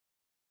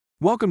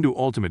Welcome to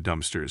Ultimate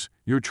Dumpsters,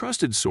 your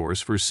trusted source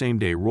for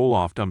same-day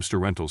roll-off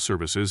dumpster rental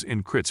services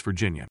in Critz,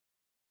 Virginia.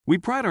 We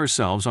pride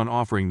ourselves on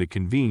offering the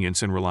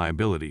convenience and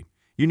reliability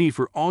you need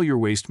for all your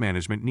waste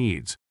management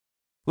needs.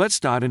 Let's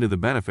dive into the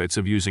benefits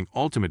of using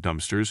Ultimate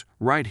Dumpsters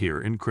right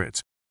here in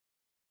Critz.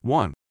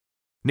 1.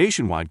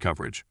 Nationwide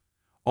coverage.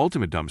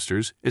 Ultimate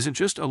Dumpsters isn't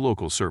just a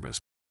local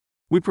service.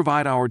 We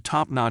provide our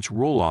top-notch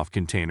roll-off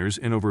containers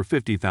in over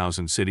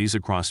 50,000 cities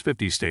across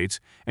 50 states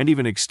and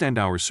even extend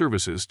our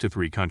services to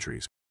 3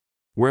 countries.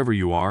 Wherever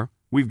you are,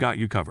 we've got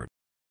you covered.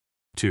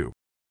 2.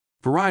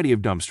 Variety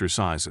of dumpster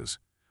sizes.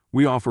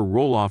 We offer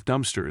roll-off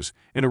dumpsters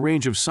in a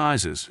range of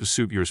sizes to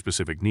suit your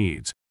specific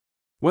needs.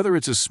 Whether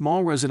it's a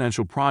small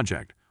residential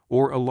project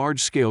or a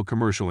large-scale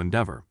commercial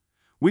endeavor,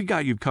 we've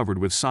got you covered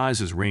with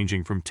sizes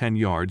ranging from 10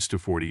 yards to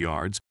 40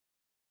 yards.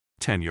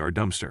 10-yard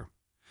dumpster.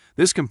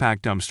 This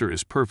compact dumpster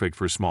is perfect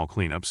for small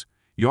cleanups,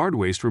 yard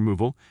waste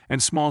removal,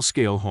 and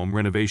small-scale home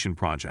renovation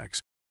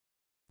projects.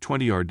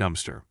 20-yard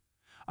dumpster.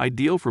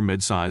 Ideal for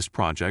mid-sized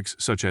projects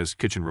such as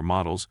kitchen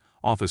remodels,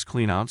 office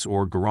cleanouts,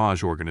 or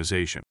garage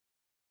organization.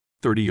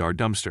 30-yard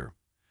dumpster.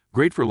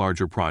 Great for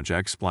larger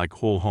projects like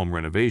whole home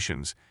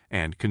renovations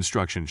and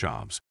construction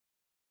jobs.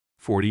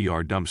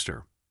 40-yard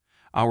dumpster.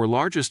 Our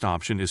largest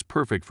option is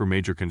perfect for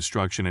major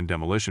construction and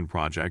demolition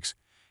projects,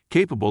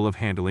 capable of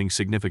handling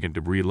significant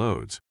debris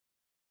loads.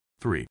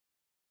 3.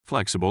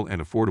 Flexible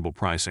and affordable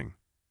pricing.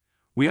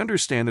 We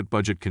understand that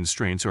budget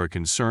constraints are a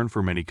concern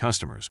for many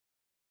customers.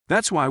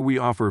 That's why we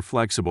offer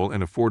flexible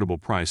and affordable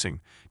pricing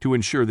to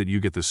ensure that you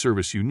get the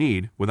service you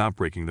need without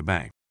breaking the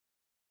bank.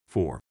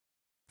 4.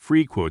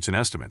 Free quotes and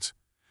estimates.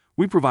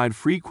 We provide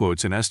free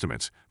quotes and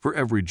estimates for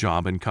every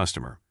job and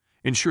customer,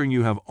 ensuring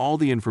you have all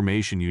the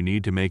information you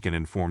need to make an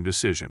informed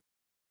decision.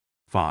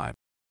 5.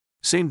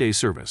 Same-day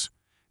service.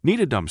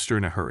 Need a dumpster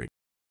in a hurry?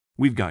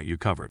 We've got you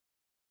covered.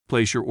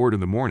 Place your order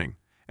in the morning,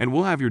 and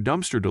we'll have your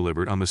dumpster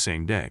delivered on the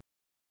same day.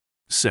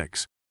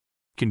 6.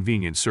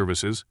 Convenience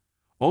services.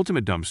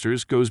 Ultimate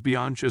Dumpsters goes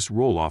beyond just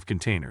roll-off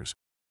containers.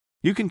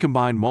 You can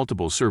combine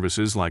multiple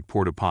services like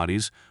porta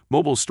potties,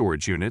 mobile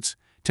storage units,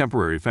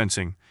 temporary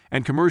fencing,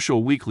 and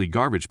commercial weekly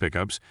garbage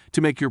pickups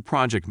to make your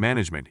project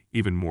management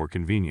even more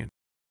convenient.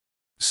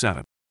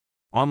 7.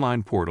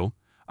 Online portal.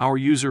 Our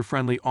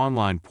user-friendly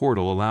online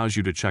portal allows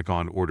you to check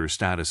on order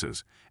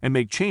statuses and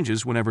make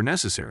changes whenever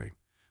necessary,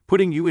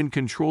 putting you in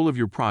control of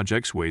your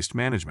project's waste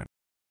management.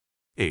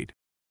 8.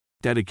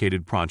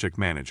 Dedicated project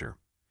manager.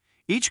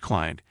 Each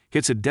client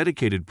gets a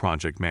dedicated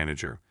project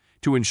manager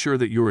to ensure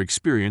that your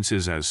experience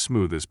is as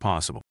smooth as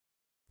possible.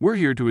 We're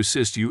here to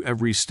assist you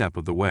every step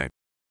of the way.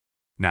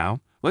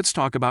 Now, let's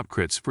talk about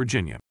Critz,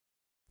 Virginia.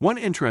 One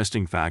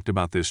interesting fact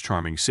about this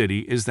charming city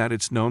is that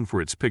it's known for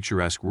its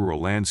picturesque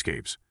rural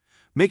landscapes,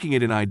 making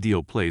it an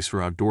ideal place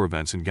for outdoor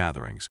events and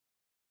gatherings.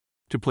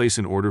 To place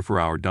an order for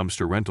our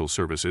dumpster rental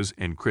services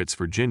in Critz,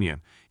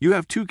 Virginia, you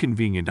have 2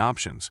 convenient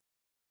options.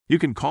 You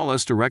can call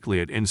us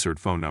directly at insert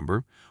phone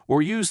number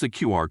or use the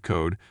QR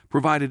code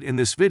provided in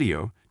this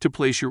video to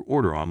place your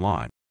order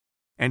online.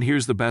 And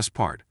here's the best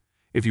part.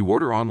 If you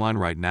order online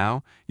right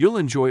now, you'll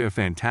enjoy a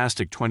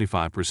fantastic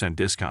 25%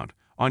 discount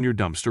on your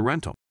dumpster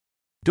rental.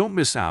 Don't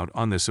miss out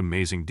on this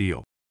amazing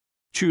deal.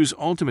 Choose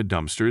Ultimate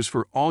Dumpsters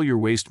for all your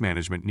waste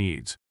management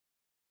needs.